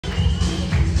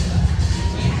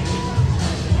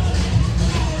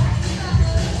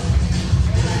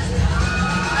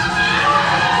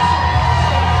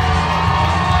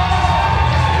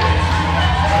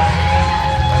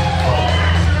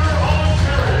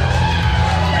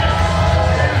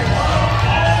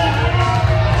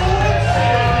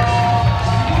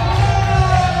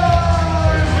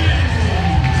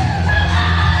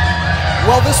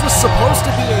this was supposed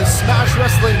to be a Smash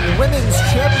Wrestling Women's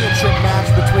Championship match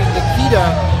between Nikita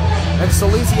and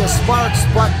Seleziya Sparx,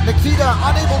 but Nikita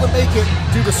unable to make it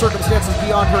due to circumstances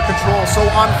beyond her control. So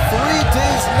on 3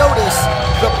 days' notice,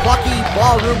 the plucky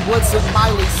ballroom blitzing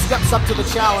Miley steps up to the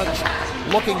challenge,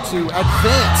 looking to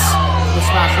advance the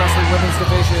Smash Wrestling Women's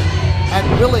division and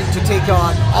willing to take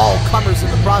on all comers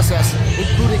in the process,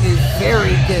 including a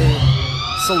very game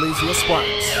Seleziya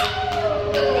Sparx.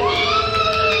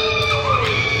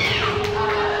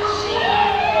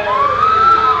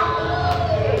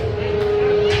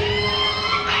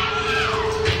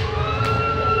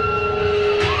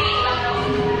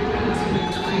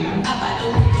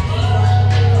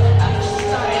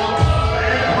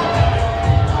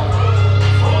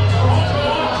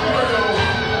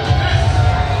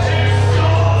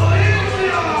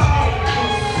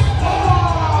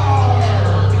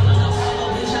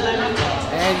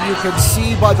 You can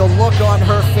see by the look on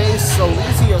her face,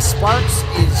 Seleziya Sparx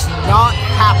is not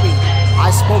happy.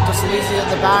 I spoke to Seleziya in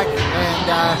the back, and,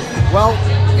 well,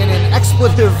 in an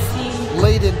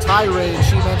expletive-laden tirade,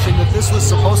 she mentioned that this was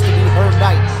supposed to be her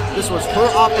night. This was her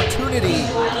opportunity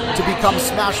to become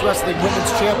Smash Wrestling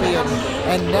Women's Champion,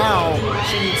 and now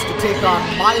she needs to take on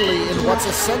Miley in what's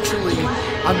essentially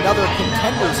another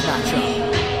contenders matchup.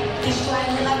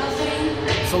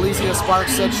 Seleziya Sparx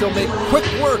said she'll make quick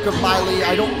work of Miley.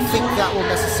 I don't think that will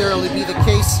necessarily be the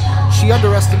case. She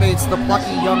underestimates the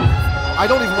plucky young, I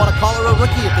don't even want to call her a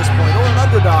rookie at this point, or an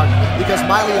underdog, because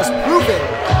Miley has proven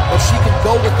that she can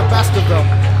go with the best of them,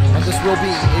 and this will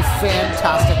be a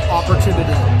fantastic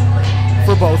opportunity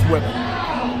for both women.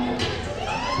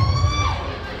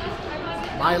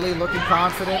 Miley looking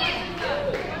confident,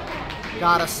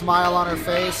 got a smile on her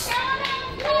face.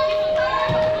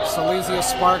 Seleziya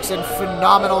Sparx in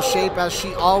phenomenal shape, as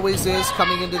she always is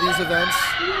coming into these events.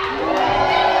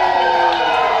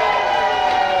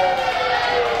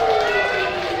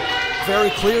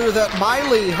 Very clear that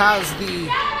Miley has the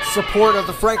support of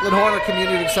the Franklin Horner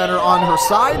Community Center on her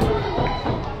side.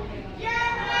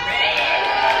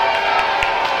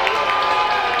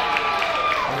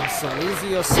 And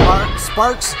Seleziya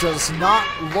Sparx does not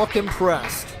look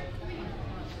impressed.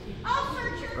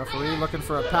 Referee looking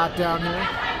for a pat down here.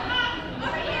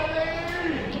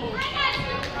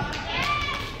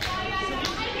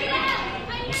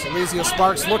 Seleziya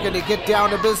Sparx looking to get down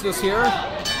to business here.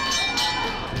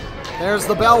 There's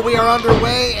the bell. We are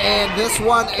underway, and this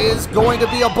one is going to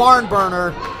be a barn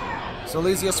burner.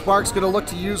 Seleziya Sparx going to look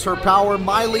to use her power.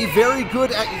 Miley very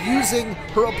good at using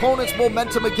her opponent's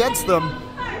momentum against them,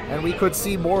 and we could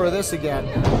see more of this again.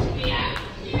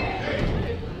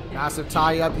 Massive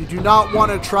tie-up. You do not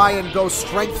want to try and go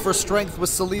strength for strength with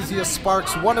Seleziya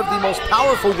Sparx, one of the most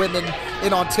powerful women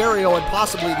in Ontario and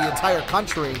possibly the entire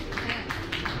country.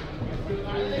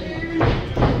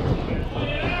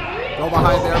 Go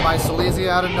behind there by Seleziya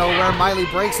out of nowhere. Miley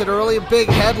breaks it early. Big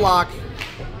headlock.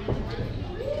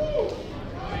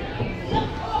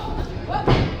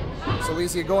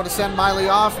 Seleziya going to send Miley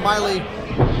off. Miley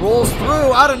rolls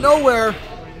through out of nowhere.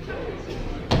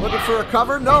 Looking for a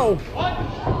cover? No.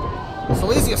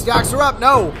 Seleziya stacks her up.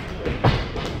 No.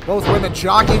 Both women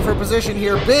jockeying for position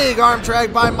here. Big arm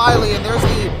drag by Miley, and there's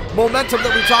the momentum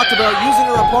that we talked about, using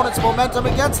her opponent's momentum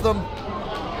against them.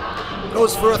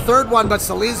 Goes for a third one, but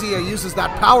Seleziya uses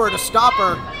that power to stop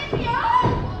her.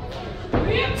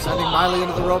 Sending Miley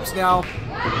into the ropes now.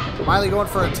 Miley going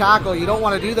for a tackle. You don't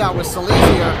want to do that with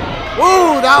Seleziya.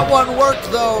 Ooh, that one worked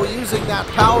though, using that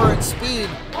power and speed.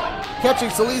 Catching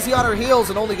Seleziya on her heels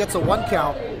and only gets a 1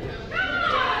 count.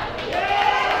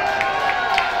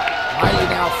 Miley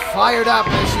now fired up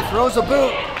as she throws a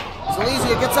boot.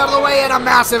 Seleziya gets out of the way, and a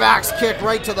massive axe kick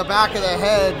right to the back of the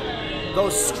head.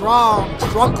 Those strong,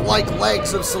 trunk-like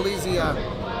legs of Seleziya.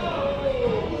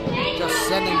 Just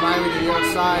sending Miley to the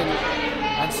outside.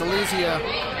 And Seleziya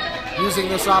using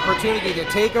this opportunity to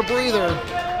take a breather.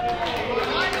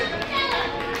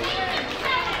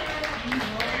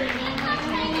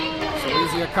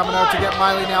 Seleziya coming out to get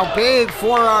Miley now. Big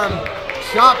forearm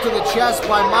chop to the chest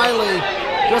by Miley.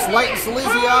 Just lighting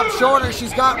Seleziya up, showing her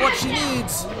she's got what she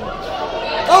needs.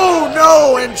 Oh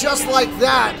no, and just like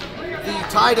that, the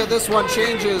tide of this one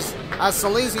changes as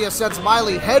Seleziya sends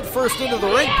Miley headfirst into the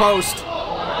ring post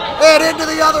and into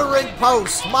the other ring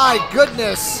post. My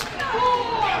goodness.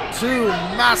 2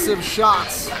 massive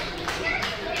shots.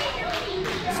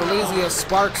 Seleziya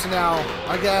Sparx now,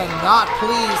 again, not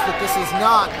pleased that this is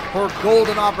not her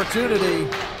golden opportunity.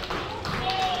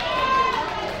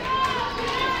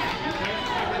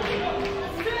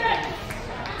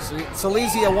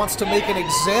 Seleziya wants to make an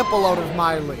example out of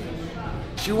Miley.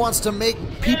 She wants to make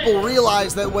people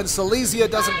realize that when Seleziya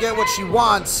doesn't get what she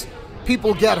wants,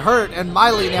 people get hurt, and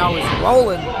Miley now is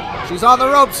rolling. She's on the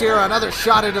ropes here. Another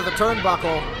shot into the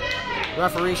turnbuckle.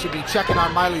 Referee should be checking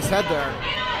on Miley's head there.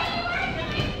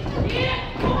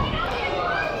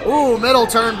 Ooh, middle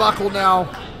turnbuckle now.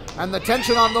 And the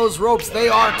tension on those ropes, they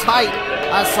are tight,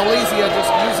 as Seleziya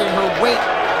just using her weight,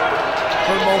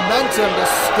 her momentum to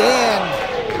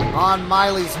stand on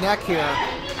Miley's neck here.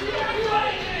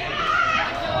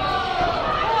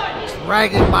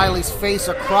 Dragging Miley's face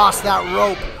across that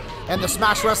rope. And the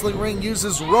Smash Wrestling ring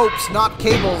uses ropes, not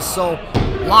cables, so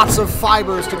lots of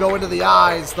fibers to go into the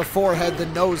eyes, the forehead, the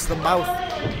nose, the mouth.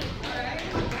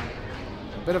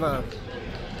 Bit of a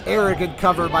arrogant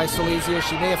cover by Seleziya.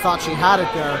 She may have thought she had it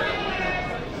there.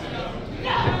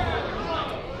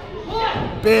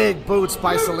 Big boots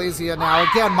by Seleziya now.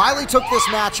 Again, Miley took this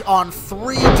match on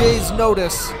 3 days'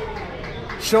 notice,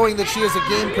 showing that she is a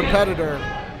game competitor.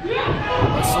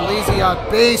 But Seleziya,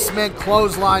 basement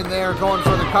clothesline there, going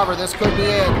for the cover. This could be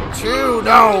it. 2,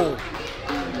 no!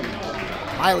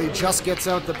 Miley just gets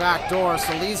out the back door.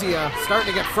 Seleziya starting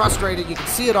to get frustrated. You can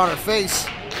see it on her face.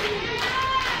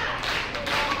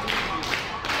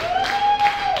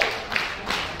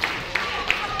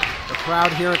 The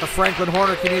crowd here at the Franklin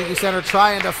Horner Community Center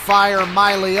trying to fire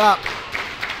Miley up.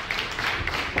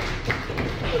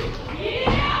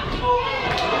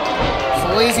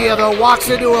 Seleziya, though, walks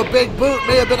into a big boot.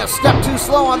 May have been a step too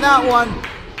slow on that one.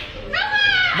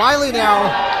 Miley now.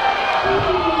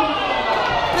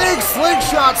 Big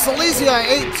slingshot. Seleziya,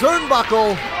 8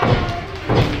 turnbuckle.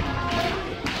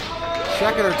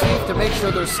 Checking her teeth to make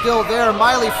sure they're still there.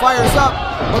 Miley fires up,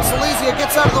 but Seleziya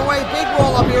gets out of the way. Big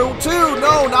roll up here. 2,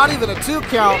 no, not even a 2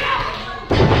 count.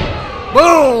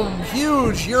 Boom!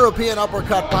 Huge European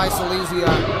uppercut by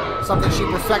Seleziya. Something she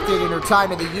perfected in her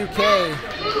time in the UK.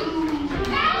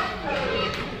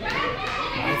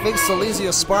 I think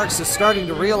Seleziya Sparx is starting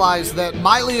to realize that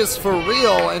Miley is for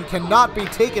real and cannot be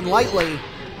taken lightly.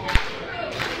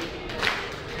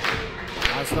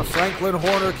 As the Franklin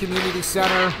Horner Community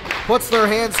Center puts their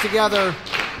hands together,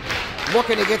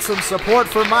 looking to get some support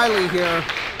for Miley here.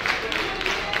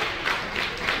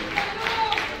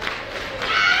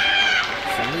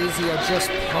 Seleziya just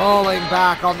pulling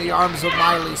back on the arms of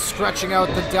Miley, stretching out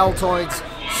the deltoids,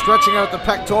 stretching out the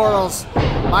pectorals.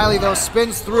 Miley, though,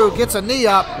 spins through, gets a knee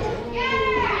up.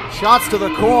 Shots to the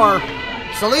core.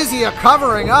 Seleziya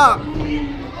covering up.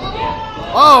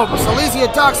 Oh,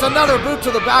 Seleziya ducks, another boot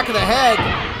to the back of the head.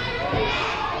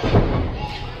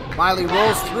 Miley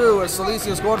rolls through as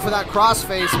Seleziya's going for that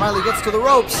crossface. Miley gets to the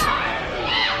ropes.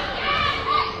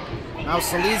 Now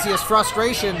Seleziya's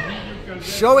frustration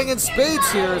showing in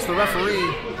spades here as the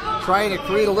referee trying to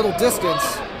create a little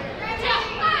distance.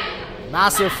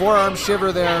 Massive forearm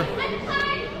shiver there.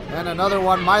 And another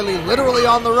one, Miley literally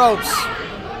on the ropes.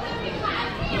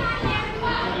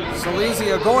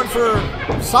 Seleziya going for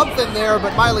something there,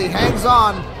 but Miley hangs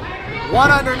on.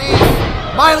 One underneath.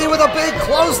 Miley with a big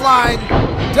clothesline.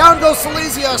 Down goes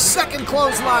Seleziya, second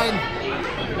clothesline.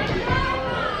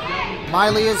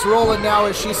 Miley is rolling now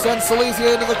as she sends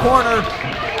Seleziya into the corner.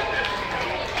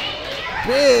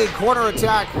 Big corner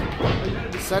attack.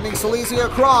 Sending Seleziya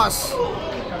across.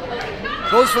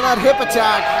 Goes for that hip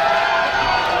attack.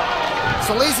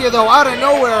 Seleziya, though, out of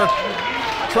nowhere,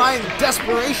 trying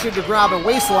desperation to grab a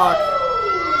waistlock.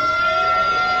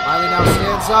 Miley now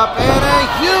stands up, and a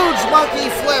huge monkey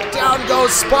flip. Down goes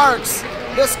Sparx.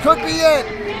 This could be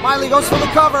it. Miley goes for the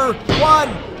cover. 1,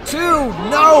 2,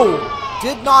 no.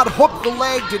 Did not hook the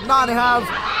leg, did not have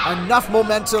enough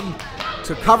momentum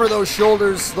to cover those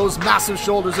shoulders, those massive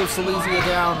shoulders of Seleziya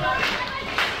down.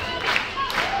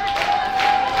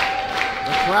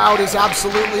 Crowd is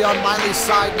absolutely on Miley's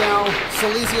side now.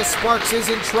 Seleziya Sparx is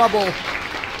in trouble,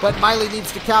 but Miley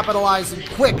needs to capitalize and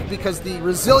quick because the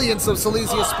resilience of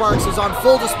Seleziya Sparx is on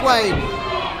full display.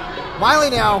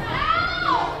 Miley now.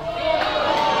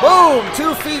 Boom!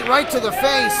 2 feet right to the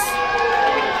face.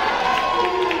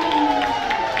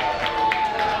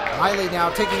 Miley now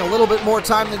taking a little bit more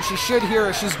time than she should here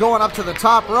as she's going up to the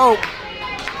top rope.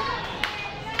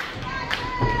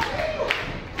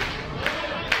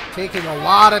 Taking a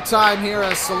lot of time here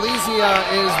as Seleziya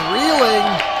is reeling.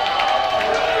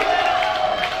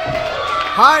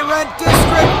 High Rent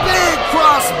District, big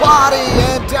cross body,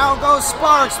 and down goes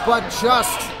Sparx, but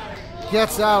just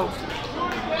gets out.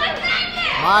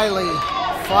 Miley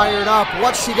fired up.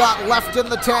 What's she got left in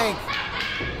the tank?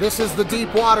 This is the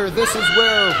deep water. This is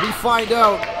where we find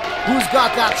out who's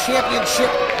got that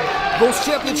championship, those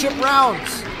championship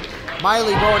rounds.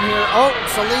 Miley going here. Oh,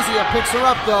 Seleziya picks her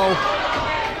up though.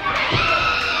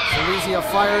 Seleziya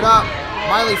fired up.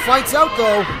 Miley fights out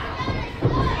though.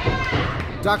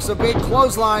 Ducks a big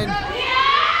clothesline.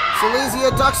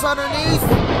 Seleziya ducks underneath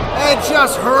and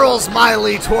just hurls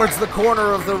Miley towards the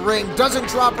corner of the ring. Doesn't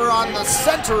drop her on the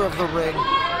center of the ring,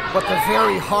 but the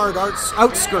very hard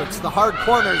outskirts, the hard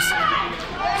corners.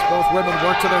 As both women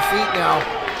work to their feet now.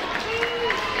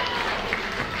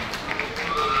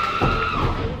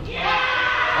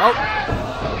 Oh,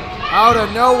 out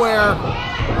of nowhere.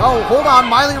 Oh, hold on,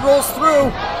 Miley rolls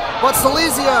through, but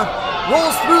Seleziya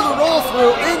rolls through the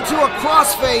roll-through into a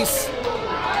crossface.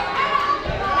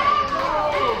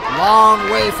 Long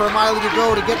way for Miley to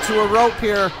go to get to a rope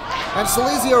here. And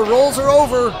Seleziya rolls her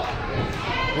over,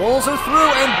 rolls her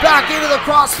through, and back into the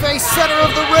crossface center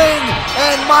of the ring.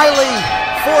 And Miley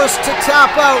forced to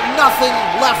tap out. Nothing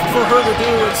left for her to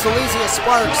do. And Seleziya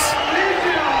Sparx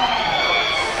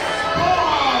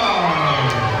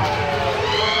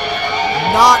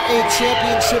not a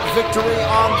championship victory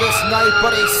on this night,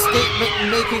 but a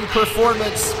statement-making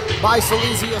performance by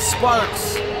Seleziya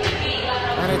Sparx.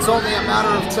 And it's only a matter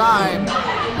of time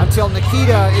until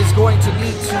Nikita is going to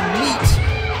need to meet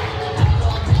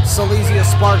Seleziya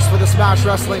Sparx for the Smash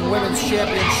Wrestling Women's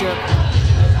Championship.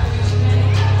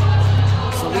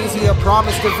 Seleziya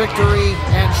promised a victory,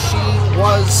 and she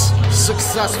was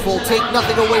successful. Take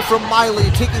nothing away from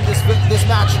Miley taking this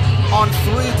match on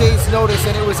 3 days' notice,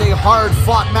 and it was a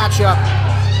hard-fought matchup.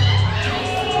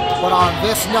 But on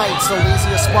this night,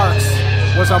 Seleziya Sparx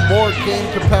was a more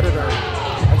game competitor,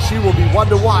 and she will be one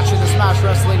to watch in the Smash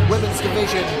Wrestling Women's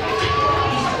Division,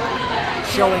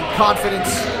 showing confidence,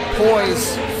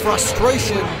 poise,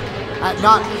 frustration at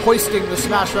not hoisting the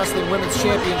Smash Wrestling Women's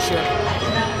Championship.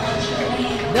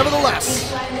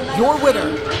 Nevertheless, your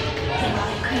winner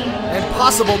and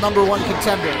possible #1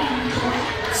 contender,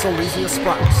 Seleziya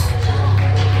Sparx.